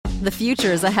The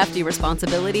future is a hefty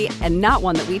responsibility and not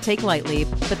one that we take lightly,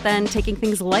 but then taking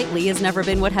things lightly has never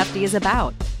been what Hefty is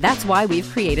about. That's why we've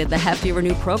created the Hefty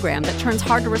Renew program that turns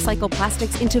hard-to-recycle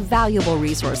plastics into valuable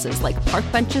resources like park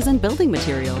benches and building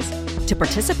materials. To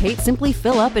participate, simply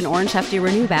fill up an orange Hefty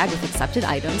Renew bag with accepted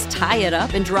items, tie it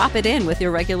up, and drop it in with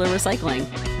your regular recycling.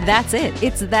 That's it.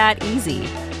 It's that easy.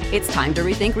 It's time to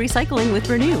rethink recycling with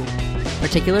Renew.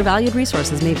 Particular valued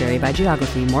resources may vary by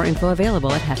geography. More info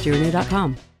available at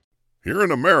heftyrenew.com. Here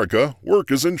in America, work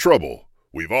is in trouble.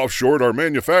 We've offshored our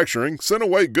manufacturing, sent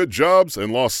away good jobs,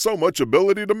 and lost so much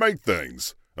ability to make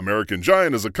things. American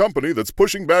Giant is a company that's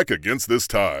pushing back against this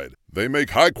tide. They make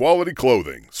high-quality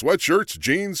clothing, sweatshirts,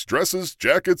 jeans, dresses,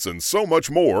 jackets, and so much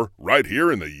more right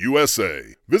here in the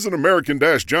USA. Visit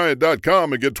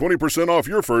American-Giant.com and get 20% off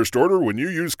your first order when you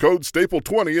use code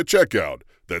STAPLE20 at checkout.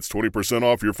 That's 20%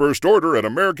 off your first order at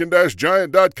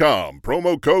American-Giant.com.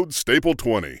 Promo code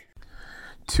STAPLE20.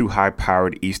 Two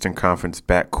high-powered Eastern Conference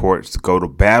backcourts go to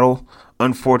battle.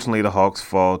 Unfortunately, the Hawks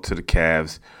fall to the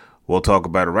Cavs. We'll talk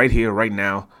about it right here, right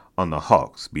now, on the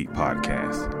Hawks Beat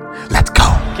Podcast. Let's go.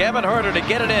 Kevin Huerter to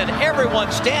get it in.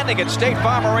 Everyone standing at State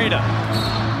Farm Arena.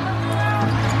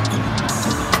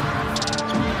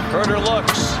 Huerter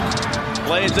looks.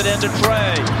 Plays it into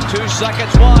Trey. 2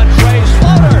 seconds, one. Trey's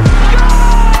floater. Good!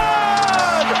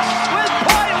 With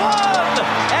 .1.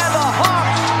 And the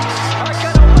Hawks are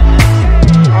going to win this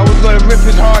game. I was going to rip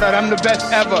his heart out. I'm the best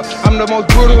ever. I'm the most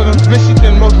brutal and vicious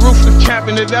and most ruthless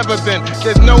champion there's ever been.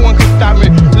 There's no one can stop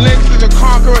me. Lynch is a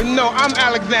conqueror. No, I'm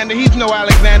Alexander. He's no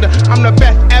Alexander. I'm the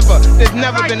best ever. There's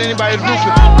never been anybody as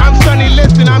ruthless. I'm Sonny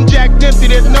Liston. I'm Jack Dempsey.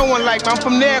 There's no one like me. I'm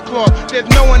from Nairclaw. There's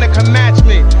no one that can match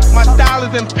me. My style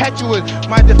is impetuous.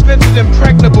 My defense is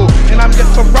impregnable. And I'm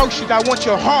just ferocious. I want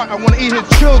your heart. I want to eat his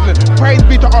children. Praise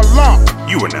be to Allah.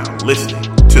 You are now listening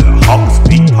to the Hawks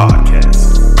Beat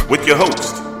Podcast with your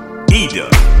host,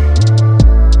 E-Dub.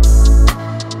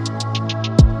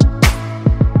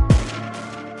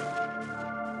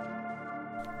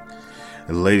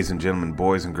 Ladies and gentlemen,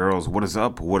 boys and girls, what is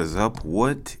up? What is up?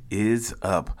 What is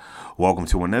up? Welcome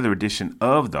to another edition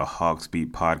of the Hawks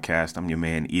Beat Podcast. I'm your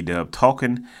man E-Dub,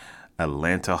 talking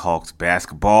Atlanta Hawks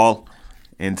basketball.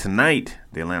 And tonight,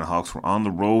 the Atlanta Hawks were on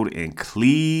the road in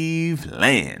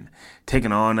Cleveland,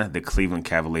 taking on the Cleveland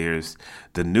Cavaliers,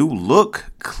 the new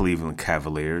look Cleveland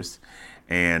Cavaliers.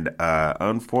 And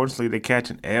unfortunately, they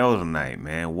catch an L tonight,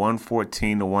 man.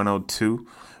 114-102.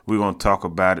 We're going to talk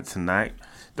about it tonight.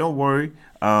 Don't worry.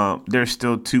 There's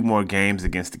still 2 more games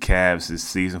against the Cavs this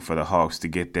season for the Hawks to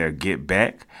get their get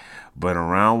back. But in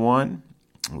round 1,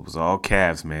 it was all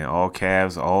Cavs, man. All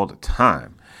Cavs all the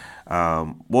time.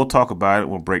 We'll talk about it.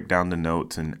 We'll break down the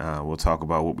notes, and we'll talk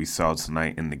about what we saw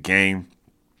tonight in the game.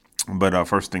 But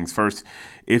first things first,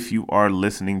 if you are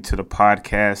listening to the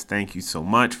podcast, thank you so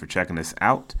much for checking us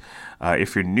out.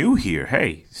 If you're new here,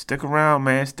 hey, stick around,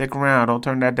 man. Stick around. Don't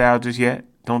turn that dial just yet.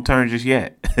 Don't turn just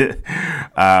yet.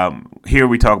 Here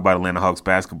we talk about Atlanta Hawks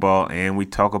basketball, and we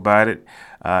talk about it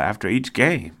after each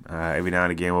game. Every now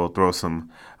and again, we'll throw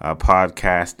some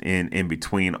podcast in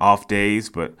between off days,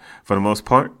 but for the most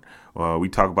part, we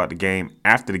talk about the game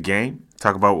after the game,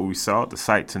 talk about what we saw, the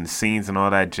sights and the scenes and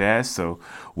all that jazz. So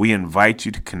we invite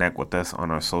you to connect with us on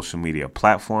our social media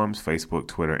platforms, Facebook,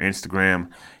 Twitter, Instagram.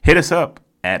 Hit us up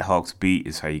at Hawks Beat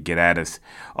is how you get at us.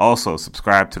 Also,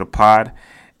 subscribe to the pod.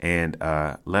 And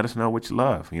let us know what you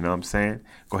love. You know what I'm saying?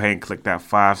 Go ahead and click that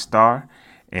 5-star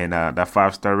and that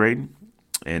 5-star rating,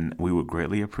 and we would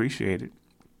greatly appreciate it.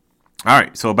 All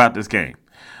right, so about this game.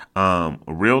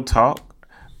 Real talk,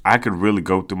 I could really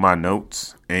go through my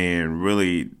notes and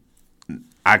really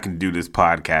I can do this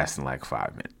podcast in like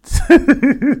 5 minutes.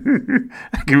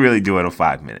 I can really do it in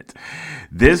 5 minutes.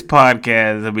 This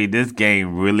podcast, this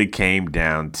game really came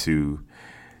down to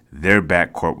their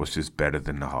backcourt was just better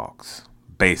than the Hawks.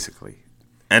 Basically.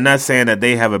 I'm not saying that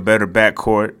they have a better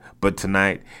backcourt, but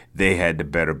tonight they had the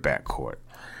better backcourt.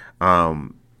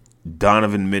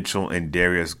 Donovan Mitchell and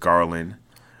Darius Garland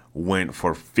went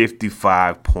for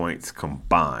 55 points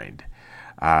combined.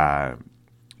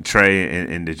 Trey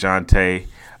and DeJounte,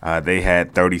 they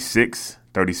had 36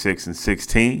 and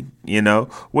 16,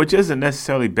 which isn't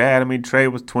necessarily bad. Trey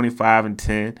was 25 and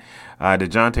 10.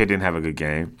 DeJounte didn't have a good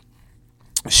game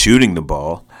shooting the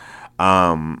ball.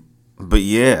 But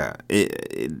yeah,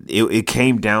 it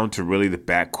came down to really the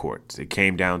backcourts. It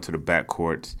came down to the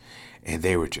backcourts, and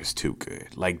they were just too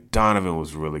good. Like, Donovan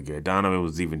was really good. Donovan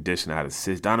was even dishing out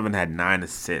assists. Donovan had 9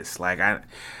 assists. It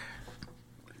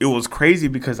was crazy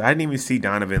because I didn't even see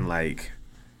Donovan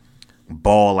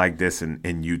ball like this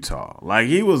in Utah.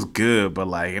 He was good, but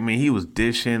he was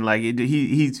dishing.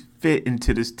 He's fit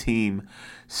into this team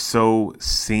so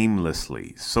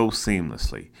seamlessly.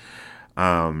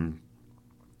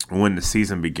 When the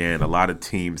season began, a lot of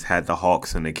teams had the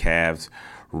Hawks and the Cavs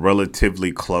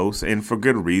relatively close, and for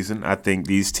good reason. I think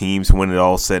these teams, when it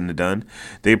all said and done,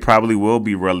 they probably will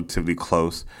be relatively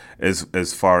close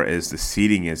as far as the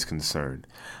seeding is concerned.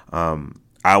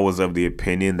 I was of the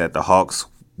opinion that the Hawks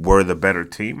were the better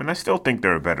team, and I still think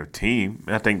they're a better team.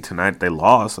 I think tonight they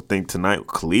lost. I think tonight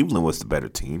Cleveland was the better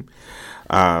team.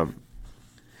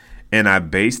 And I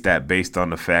based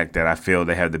on the fact that I feel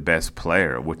they have the best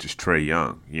player, which is Trae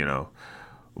Young,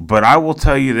 But I will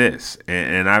tell you this,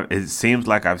 it seems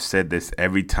like I've said this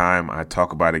every time I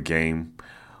talk about a game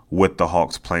with the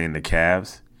Hawks playing the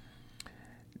Cavs.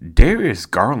 Darius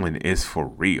Garland is for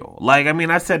real.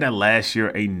 I said that last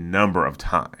year a number of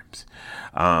times.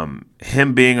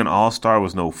 Him being an all-star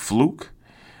was no fluke.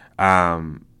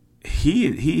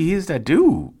 He is that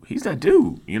dude. He's that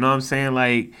dude. You know what I'm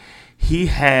saying? He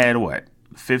had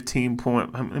 15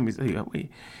 points. Let me see.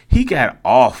 He got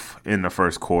off in the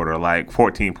first quarter,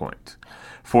 14 points.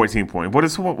 14 points. But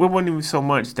it wasn't even so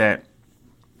much that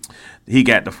he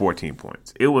got the 14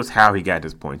 points. It was how he got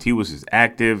his points. He was just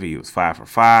active. He was 5 for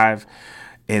 5.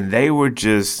 And they were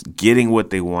just getting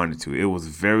what they wanted to. It was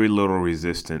very little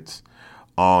resistance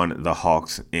on the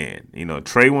Hawks' end.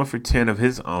 Trae went for 10 of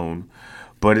his own.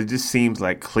 But it just seems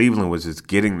like Cleveland was just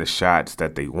getting the shots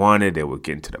that they wanted. They were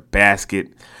getting to the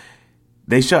basket.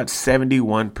 They shot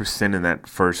 71% in that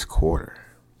first quarter.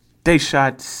 They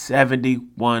shot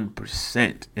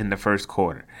 71% in the first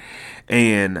quarter.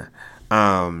 And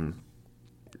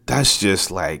that's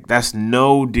just that's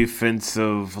no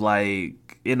defensive,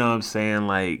 you know what I'm saying?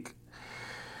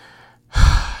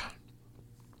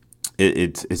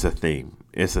 It's a theme.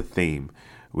 It's a theme.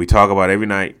 We talk about every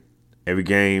night, every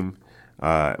game.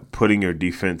 Putting your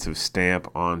defensive stamp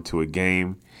onto a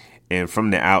game. And from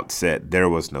the outset, there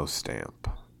was no stamp.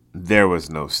 There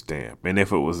was no stamp. And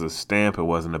if it was a stamp, it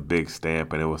wasn't a big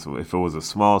stamp. And if it was a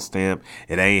small stamp,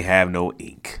 it ain't have no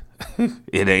ink.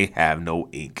 It ain't have no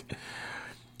ink.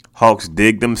 Hawks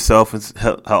dig themselves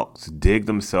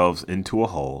into a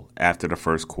hole after the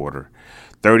first quarter,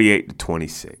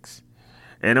 38-26.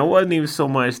 And it wasn't even so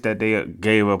much that they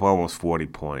gave up almost 40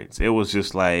 points. It was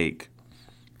just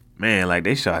man,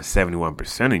 they shot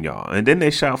 71% in y'all. And then they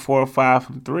shot 4 or 5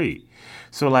 from 3.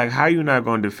 So, how you not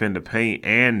going to defend the paint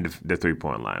and the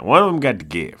three-point line? One of them got to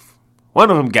give.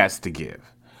 And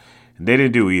they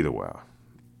didn't do either well.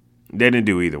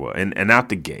 And out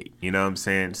the gate, you know what I'm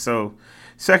saying? So,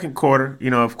 second quarter,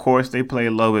 of course, they play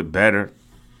a little bit better.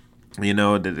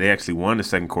 That they actually won the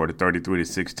second quarter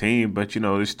 33-16, but,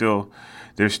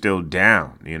 they're still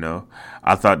down,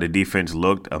 I thought the defense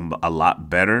looked a lot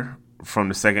better from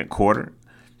the second quarter,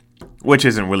 which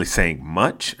isn't really saying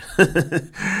much,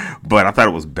 but I thought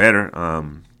it was better.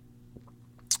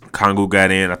 Kongu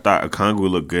got in. I thought Kongu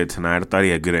looked good tonight. I thought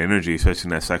he had good energy, especially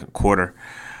in that second quarter.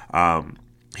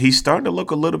 He's starting to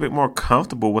look a little bit more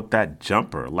comfortable with that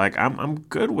jumper. I'm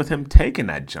good with him taking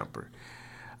that jumper.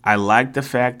 I like the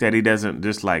fact that he doesn't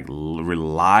just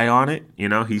rely on it.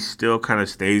 He still kind of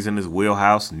stays in his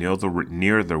wheelhouse near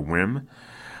the rim.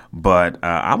 But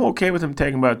I'm okay with him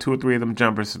taking about 2 or 3 of them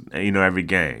jumpers, every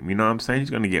game. You know what I'm saying? He's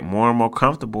going to get more and more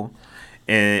comfortable.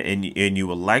 And you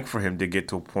would like for him to get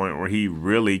to a point where he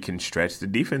really can stretch the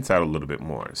defense out a little bit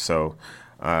more. So,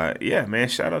 yeah, man,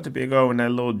 shout out to Big O and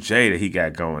that little J that he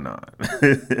got going on.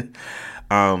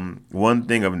 One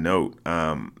thing of note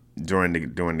during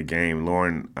the game,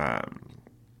 Lauren,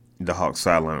 the Hawks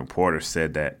sideline reporter,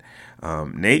 said that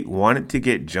Nate wanted to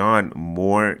get John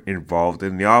more involved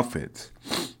in the offense.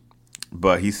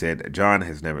 But he said that John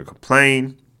has never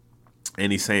complained,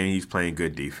 and he's saying he's playing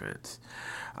good defense.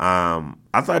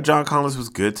 I thought John Collins was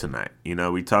good tonight.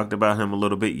 We talked about him a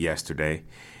little bit yesterday.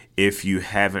 If you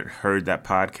haven't heard that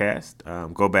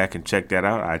podcast, go back and check that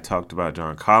out. I talked about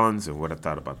John Collins and what I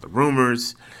thought about the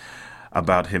rumors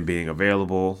about him being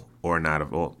available or not.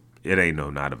 Well, it ain't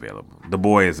not available. The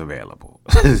boy is available.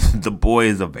 The boy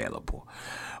is available.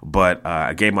 But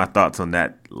I gave my thoughts on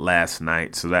that last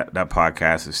night, so that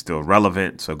podcast is still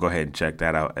relevant. So go ahead and check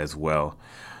that out as well.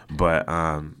 But,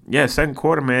 yeah, second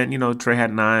quarter, man, Trae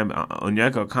had 9.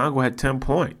 Onyeka Okongwu had 10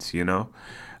 points,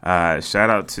 Shout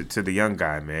out to the young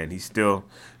guy, man. He's still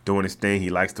doing his thing.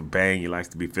 He likes to bang. He likes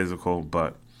to be physical.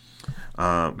 But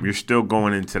you're still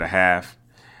going into the half,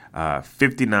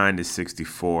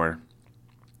 59-64.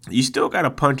 You still got a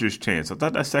puncher's chance. I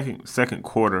thought that second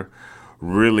quarter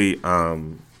really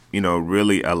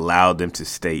really allowed them to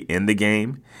stay in the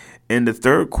game. In the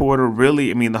third quarter,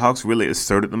 the Hawks really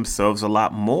asserted themselves a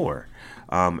lot more,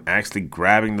 actually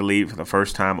grabbing the lead for the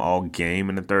first time all game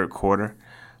in the third quarter.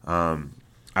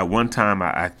 At one time,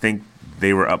 I think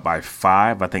they were up by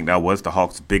 5. I think that was the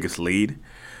Hawks' biggest lead.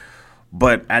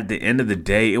 But at the end of the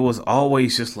day, it was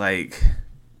always just like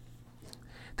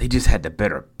they just had the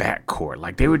better backcourt.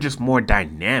 Like, they were just more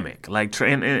dynamic. Like,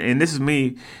 and this is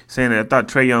me saying that I thought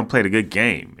Trae Young played a good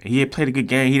game. He had played a good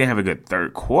game. He didn't have a good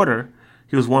third quarter.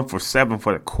 He was 1 for 7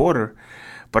 for the quarter.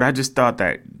 But I just thought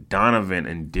that Donovan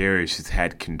and Darius just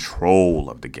had control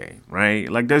of the game,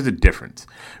 right? Like, there's a difference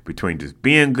between just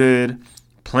being good,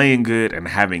 playing good, and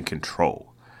having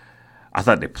control. I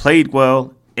thought they played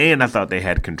well, and I thought they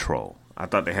had control. I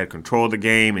thought they had control of the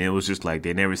game, and it was just like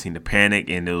they never seemed to panic,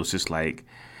 and it was just like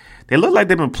they looked like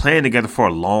they've been playing together for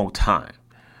a long time.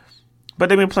 But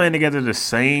they've been playing together the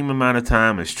same amount of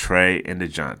time as Trae and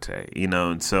DeJounte,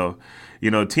 and so,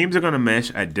 teams are going to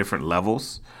mesh at different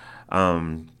levels.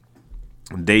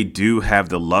 They do have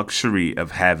the luxury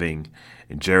of having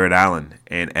Jarrett Allen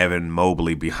and Evan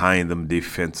Mobley behind them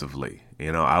defensively.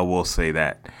 I will say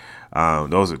that.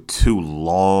 Those are two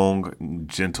long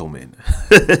gentlemen.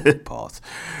 Pause.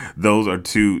 Those are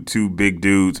two big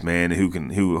dudes, man,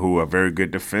 who are very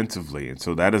good defensively, and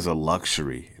so that is a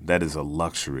luxury.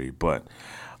 But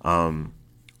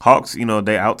Hawks, they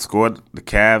outscored the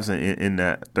Cavs in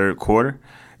that third quarter.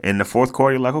 In the fourth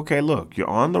quarter, you're like, okay, look, you're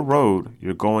on the road.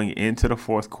 You're going into the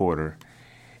fourth quarter,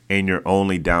 and you're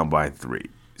only down by 3.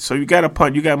 So you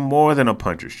got more than a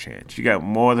puncher's chance. You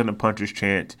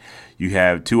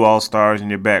have 2 all-stars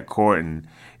in your backcourt, and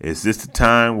is this the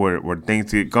time where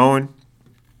things get going?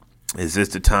 Is this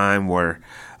the time where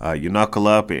you knuckle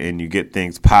up and you get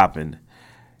things popping?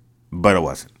 But it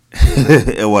wasn't.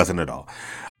 It wasn't at all.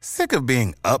 Sick of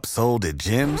being upsold at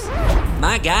gyms?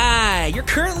 My guy, you're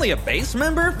currently a base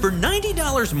member? For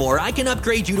 $90 more, I can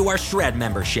upgrade you to our Shred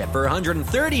membership. For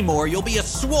 $130 more, you'll be a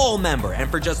Swole member. And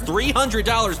for just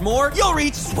 $300 more, you'll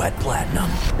reach Sweat Platinum.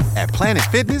 At Planet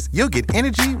Fitness, you'll get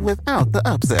energy without the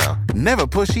upsell. Never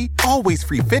pushy, always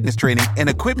free fitness training and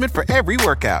equipment for every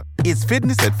workout. It's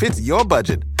fitness that fits your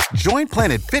budget. Join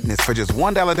Planet Fitness for just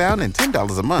 $1 down and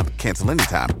 $10 a month. Cancel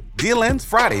anytime. Deal ends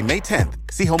Friday, May 10th.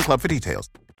 See Home Club for details.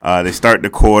 They start the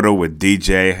quarter with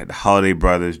DJ, the Holiday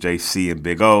Brothers, JC, and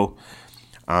Big O.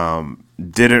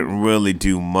 Didn't really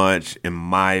do much, in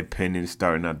my opinion,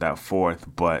 starting out that fourth.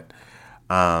 But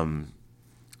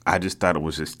I just thought it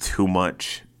was just too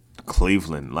much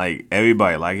Cleveland. Like,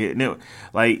 everybody,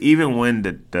 even when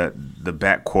the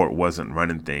backcourt wasn't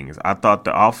running things, I thought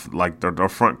the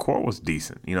front court was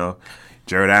decent.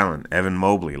 Jarrett Allen, Evan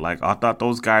Mobley. I thought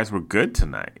those guys were good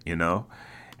tonight.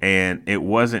 And it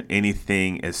wasn't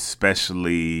anything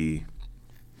especially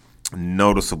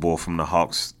noticeable from the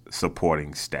Hawks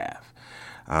supporting staff.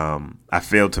 I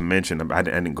failed to mention, I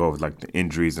didn't go over the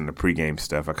injuries and the pregame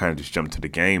stuff. I kind of just jumped to the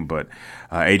game. But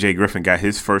AJ Griffin got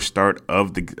his first start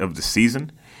of the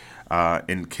season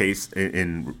in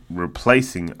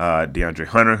replacing DeAndre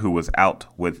Hunter, who was out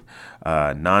with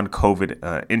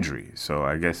non-COVID injury. So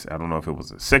I don't know if it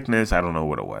was a sickness. I don't know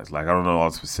what it was. I don't know all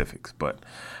the specifics, but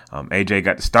AJ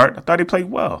got the start. I thought he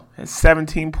played well. Had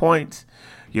 17 points.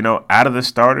 Out of the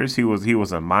starters, he was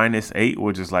a -8,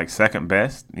 which is second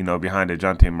best, behind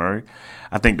DeJounte Murray.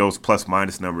 I think those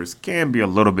plus-minus numbers can be a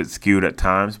little bit skewed at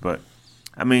times, but,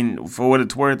 for what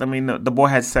it's worth, the boy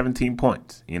had 17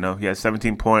 points. He had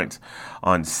 17 points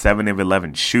on 7 of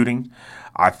 11 shooting.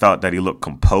 I thought that he looked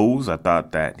composed. I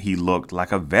thought that he looked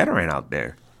like a veteran out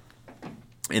there.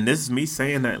 And this is me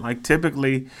saying that,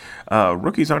 typically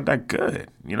rookies aren't that good.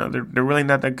 They're really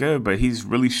not that good, but he's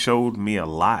really showed me a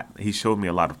lot. He showed me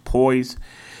a lot of poise.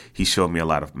 He showed me a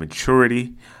lot of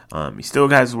maturity. He still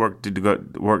has work to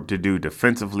do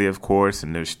defensively, of course,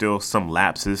 and there's still some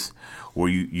lapses where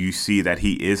you see that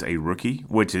he is a rookie,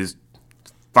 which is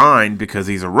fine because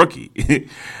he's a rookie.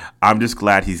 I'm just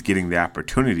glad he's getting the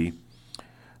opportunity.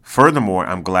 Furthermore,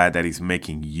 I'm glad that he's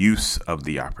making use of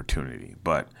the opportunity.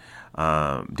 But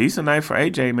decent night for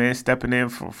AJ, man, stepping in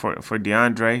for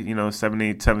DeAndre.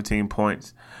 17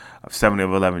 points of 7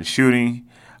 of 11 shooting.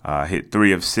 Hit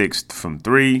 3 of 6 from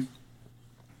 3.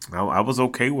 I was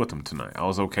okay with him tonight.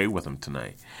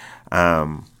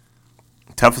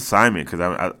 Tough assignment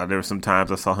because there were some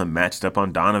times I saw him matched up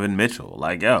on Donovan Mitchell.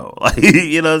 You know what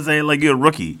I'm saying? You're a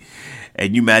rookie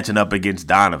and you matching up against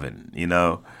Donovan,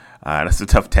 That's a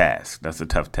tough task.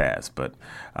 But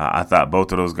I thought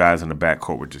both of those guys in the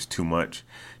backcourt were just too much.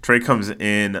 Trae comes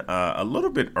in a little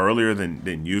bit earlier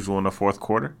than usual in the fourth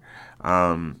quarter.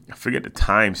 I forget the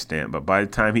timestamp, but by the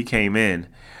time he came in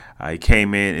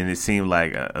and it seemed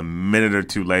like a minute or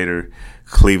two later,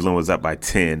 Cleveland was up by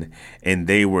 10, and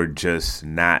they were just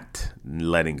not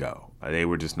letting go.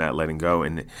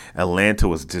 And Atlanta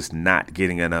was just not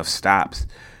getting enough stops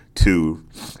to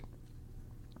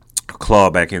claw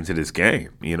back into this game.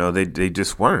 You know, they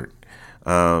just weren't.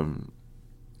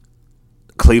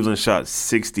 Cleveland shot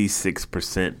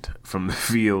 66% from the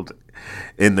field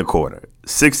in the quarter.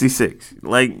 66.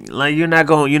 Like you're not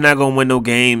gonna win no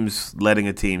games letting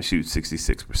a team shoot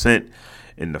 66%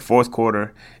 in the fourth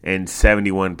quarter and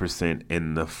 71%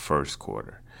 in the first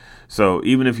quarter. So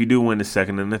even if you do win the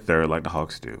second and the third like the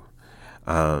Hawks do,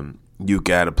 you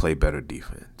gotta play better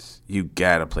defense.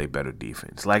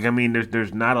 Like, I mean,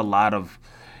 there's not a lot of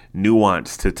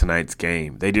nuance to tonight's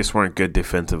game. They just weren't good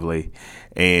defensively,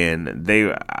 and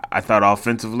I thought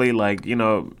offensively, like, you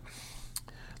know,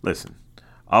 listen,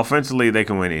 offensively they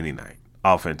can win any night.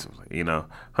 Offensively, you know,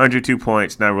 102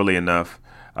 points, not really enough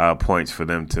points for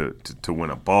them to win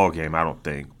a ball game, I don't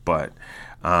think. But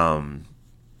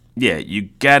yeah, you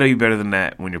gotta be better than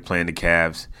that when you're playing the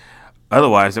Cavs.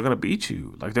 Otherwise, they're gonna beat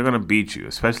you. Like, they're gonna beat you,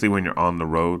 especially when you're on the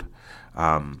road.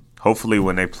 Hopefully,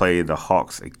 when they play the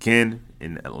Hawks again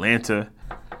in Atlanta,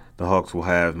 the Hawks will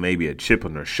have maybe a chip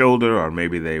on their shoulder, or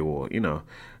maybe they will, you know,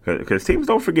 because teams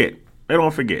don't forget. They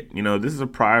don't forget. You know, this is a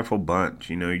prideful bunch.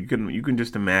 You know, you can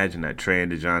just imagine that Trae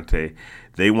and DeJounte,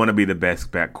 they want to be the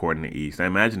best backcourt in the East. I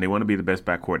imagine they want to be the best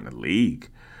backcourt in the league.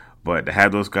 But to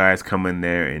have those guys come in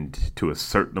there and to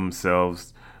assert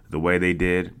themselves the way they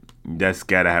did, that's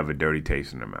got to have a dirty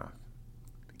taste in their mouth.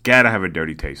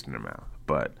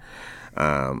 But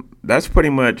that's pretty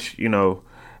much, you know,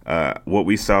 what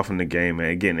we saw from the game. And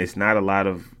again, it's not a lot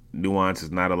of nuance.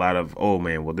 It's not a lot of, oh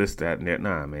man, well this, that, and that.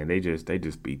 Nah, man, they just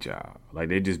beat y'all. Like,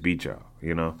 they just beat y'all,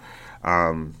 you know.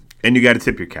 And you got to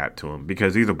tip your cap to them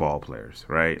because these are ball players,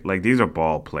 right? Like, these are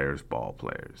ball players.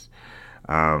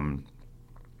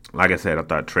 Like I said, I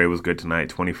thought Trae was good tonight,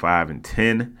 25 and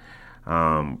 10.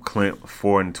 Clint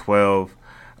 4 and 12.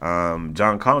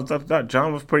 John Collins, I thought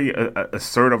John was pretty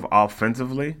assertive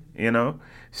offensively, you know,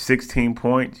 16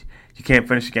 points. You can't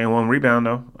finish a game with one rebound,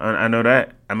 though. I know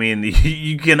that. I mean,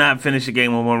 you cannot finish a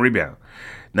game with one rebound.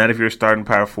 Not if you're a starting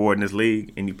power forward in this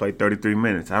league and you play 33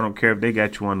 minutes. I don't care if they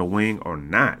got you on the wing or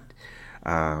not.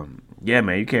 Yeah,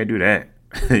 man, you can't do that.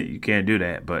 You can't do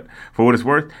that. But for what it's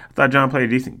worth, I thought John played a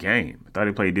decent game. I thought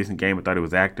he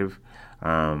was active.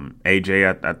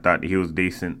 AJ, I thought he was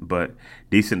decent, but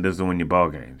decent doesn't win you ball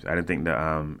games. I didn't think the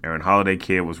Aaron Holiday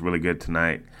kid was really good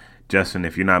tonight. Justin,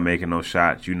 if you're not making those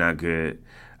shots, you're not good.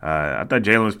 I thought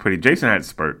Jalen was pretty.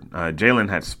 Jalen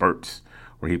had spurts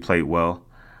where he played well,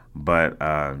 but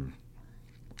I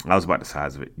was about the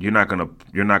size of it. You're not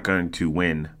going to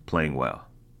win playing well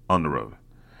on the road.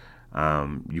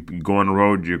 You go on the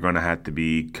road, you're going to have to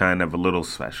be kind of a little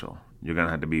special. You're going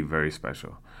to have to be very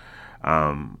special.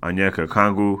 Onyeka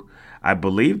Okongwu, I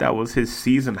believe that was his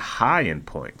season high in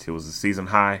points. It was a season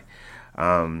high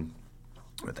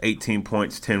with 18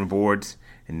 points, 10 boards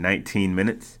in 19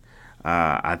 minutes.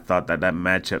 I thought that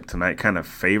matchup tonight kind of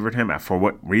favored him for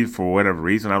whatever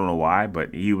reason. I don't know why,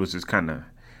 but he was just kind of,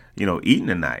 you know, eating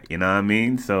tonight. You know what I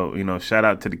mean? So, you know, shout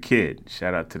out to the kid.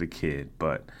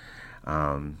 But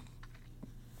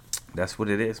that's what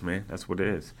it is, man. That's what it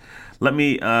is. Let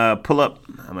me pull up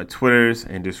my Twitters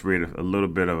and just read a little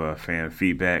bit of a fan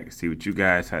feedback, see what you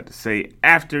guys had to say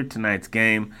after tonight's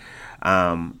game.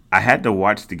 I had to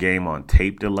watch the game on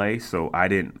tape delay, so I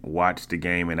didn't watch the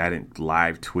game and I didn't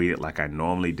live tweet it like I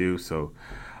normally do. So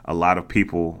a lot of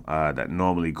people that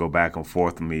normally go back and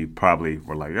forth with me probably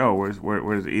were like, "Yo,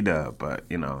 where's E-Dub?" But,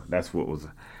 you know, that's what was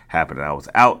happening. I was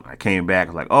out. I came back.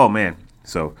 I was like, "Oh, man."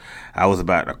 So I was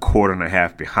about a quarter and a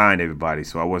half behind everybody,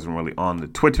 so I wasn't really on the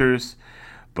Twitters.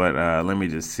 But let me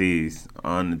just see.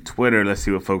 On the Twitter, let's see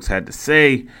what folks had to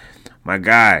say. My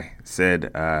guy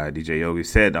said, DJ Yogi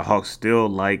said, the Hawks still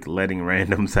like letting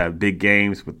randoms have big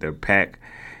games with their pack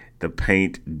the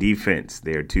paint defense.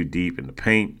 They are too deep in the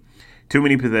paint. Too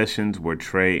many possessions where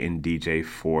Trae and DJ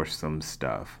forced some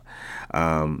stuff.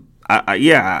 I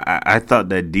thought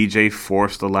that DJ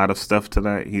forced a lot of stuff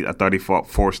tonight. I thought he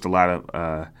forced a lot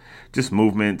of just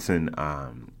movements and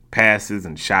passes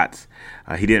and shots.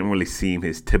 He didn't really seem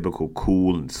his typical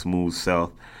cool and smooth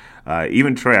self.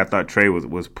 Even Trae, I thought Trae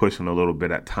was pushing a little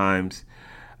bit at times.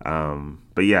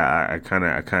 But yeah, I kind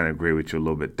of agree with you a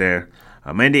little bit there.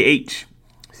 Mandy H,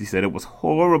 she said it was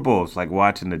horrible. It's like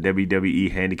watching the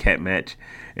WWE handicap match,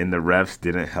 and the refs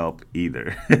didn't help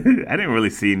either. I didn't really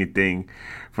see anything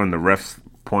from the refs'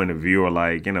 point of view, or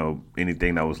like, you know,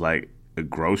 anything that was like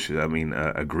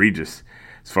egregious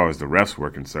as far as the refs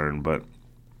were concerned. But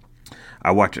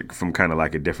I watch it from kind of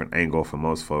like a different angle for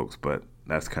most folks, but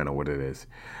that's kind of what it is.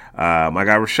 My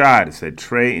guy Rashad said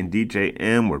Trae and DJ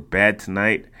M were bad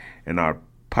tonight, and our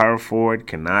power forward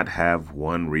cannot have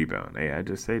one rebound. Hey, I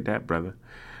just said that, brother.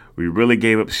 We really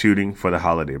gave up shooting for the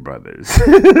Holiday Brothers.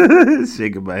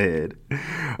 Shaking my head.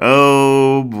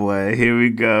 Oh, boy. Here we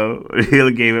go.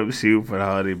 Really gave up shooting for the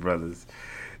Holiday Brothers.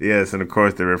 Yes, and of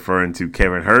course, they're referring to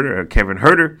Kevin Huerter. Kevin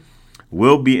Huerter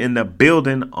will be in the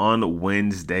building on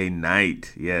Wednesday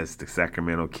night. Yes, the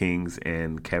Sacramento Kings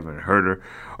and Kevin Huerter,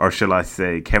 or shall I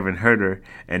say Kevin Huerter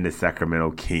and the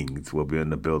Sacramento Kings will be in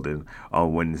the building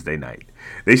on Wednesday night.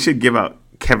 They should give out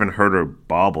Kevin Huerter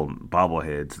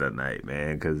bobbleheads that night,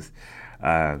 man, because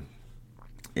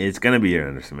it's going to be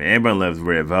interesting, man. Everyone loves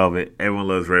Red Velvet.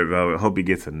 Hope he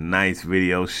gets a nice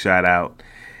video shout out,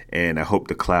 and I hope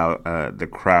the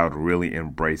crowd really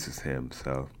embraces him.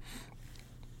 So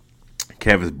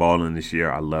Kev is balling this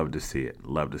year. I love to see it.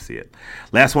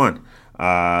 Last one.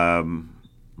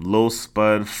 Lil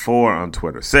Spud 4 on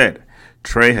Twitter said,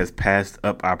 Trae has passed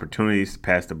up opportunities to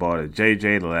pass the ball to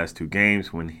JJ the last 2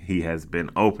 games when he has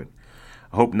been open.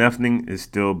 I hope nothing is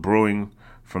still brewing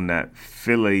from that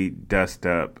Philly dust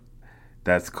up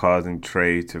that's causing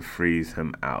Trae to freeze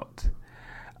him out.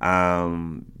 I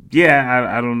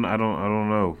don't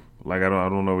know. Like I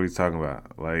don't know what he's talking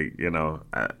about. Like, you know,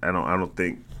 I don't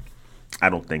think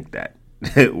that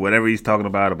whatever he's talking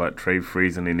about Trae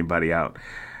freezing anybody out,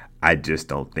 I just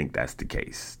don't think that's the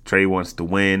case. Trae wants to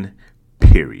win,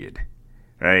 period.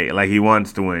 Right? Like, he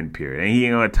wants to win, period. And he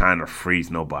ain't got time to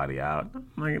freeze nobody out. I'm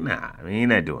like, nah, I mean, he's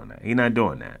not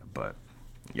doing that. But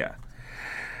yeah.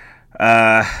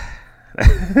 Yeah,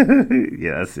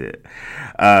 that's it.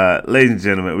 Ladies and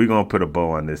gentlemen, we're going to put a bow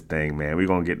on this thing, man. We're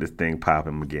going to get this thing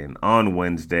popping again on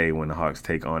Wednesday when the Hawks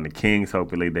take on the Kings.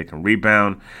 Hopefully they can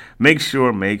rebound. Make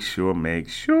sure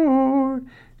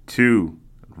to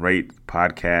rate the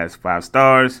podcast 5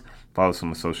 stars. Follow us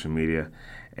on social media.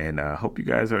 And hope you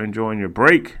guys are enjoying your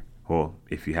break. Well,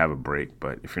 if you have a break.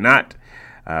 But if you're not,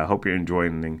 hope you're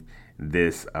enjoying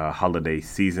this holiday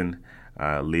season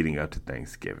leading up to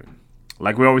Thanksgiving.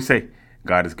 Like we always say,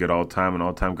 God is good all the time, and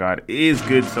all the time God is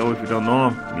good. So if you don't know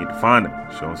him, you need to find him.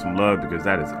 Show him some love, because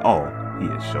that is all he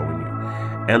is showing you.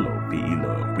 LOVE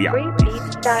love. We out.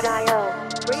 Freebeats.io.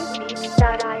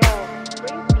 Freebeats.io.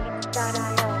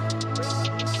 Freebeats.io.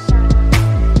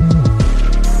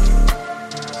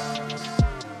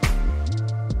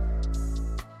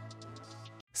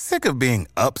 Sick of being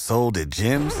upsold at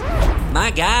gyms? My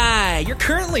guy, you're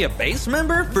currently a base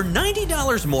member? For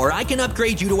 $90 more, I can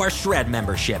upgrade you to our Shred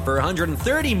membership. For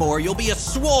 $130 more, you'll be a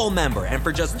Swole member. And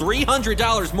for just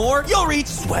 $300 more, you'll reach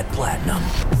Sweat Platinum.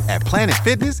 At Planet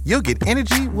Fitness, you'll get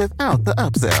energy without the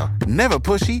upsell. Never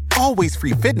pushy, always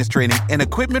free fitness training and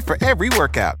equipment for every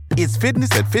workout. It's fitness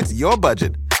that fits your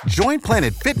budget. Join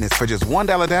Planet Fitness for just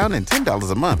 $1 down and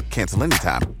 $10 a month. Cancel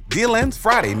anytime. Deal ends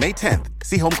Friday, May 10th.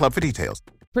 See Home Club for details.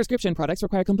 Prescription products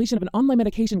require completion of an online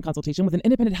medication consultation with an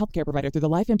independent healthcare provider through the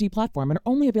LifeMD platform and are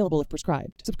only available if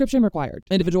prescribed. Subscription required.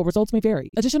 Individual results may vary.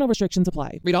 Additional restrictions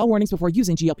apply. Read all warnings before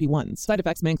using GLP-1s. Side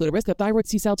effects may include a risk of thyroid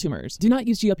C-cell tumors. Do not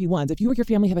use GLP-1s if you or your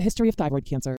family have a history of thyroid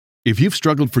cancer. If you've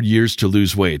struggled for years to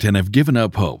lose weight and have given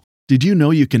up hope, did you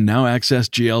know you can now access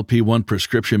GLP-1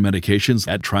 prescription medications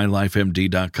at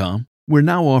TryLifeMD.com? We're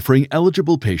now offering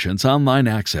eligible patients online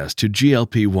access to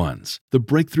GLP-1s, the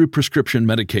breakthrough prescription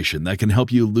medication that can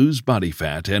help you lose body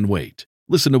fat and weight.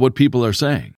 Listen to what people are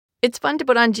saying. It's fun to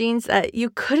put on jeans that you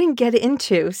couldn't get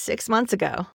into 6 months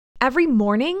ago. Every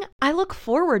morning, I look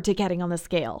forward to getting on the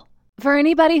scale. For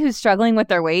anybody who's struggling with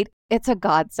their weight, it's a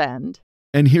godsend.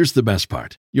 And here's the best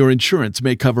part. Your insurance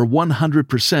may cover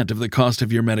 100% of the cost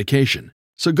of your medication.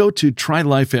 So go to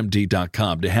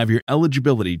TryLifeMD.com to have your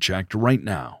eligibility checked right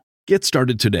now. Get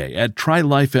started today at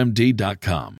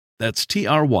TryLifeMD.com. That's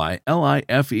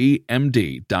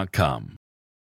TryLifeMD.com.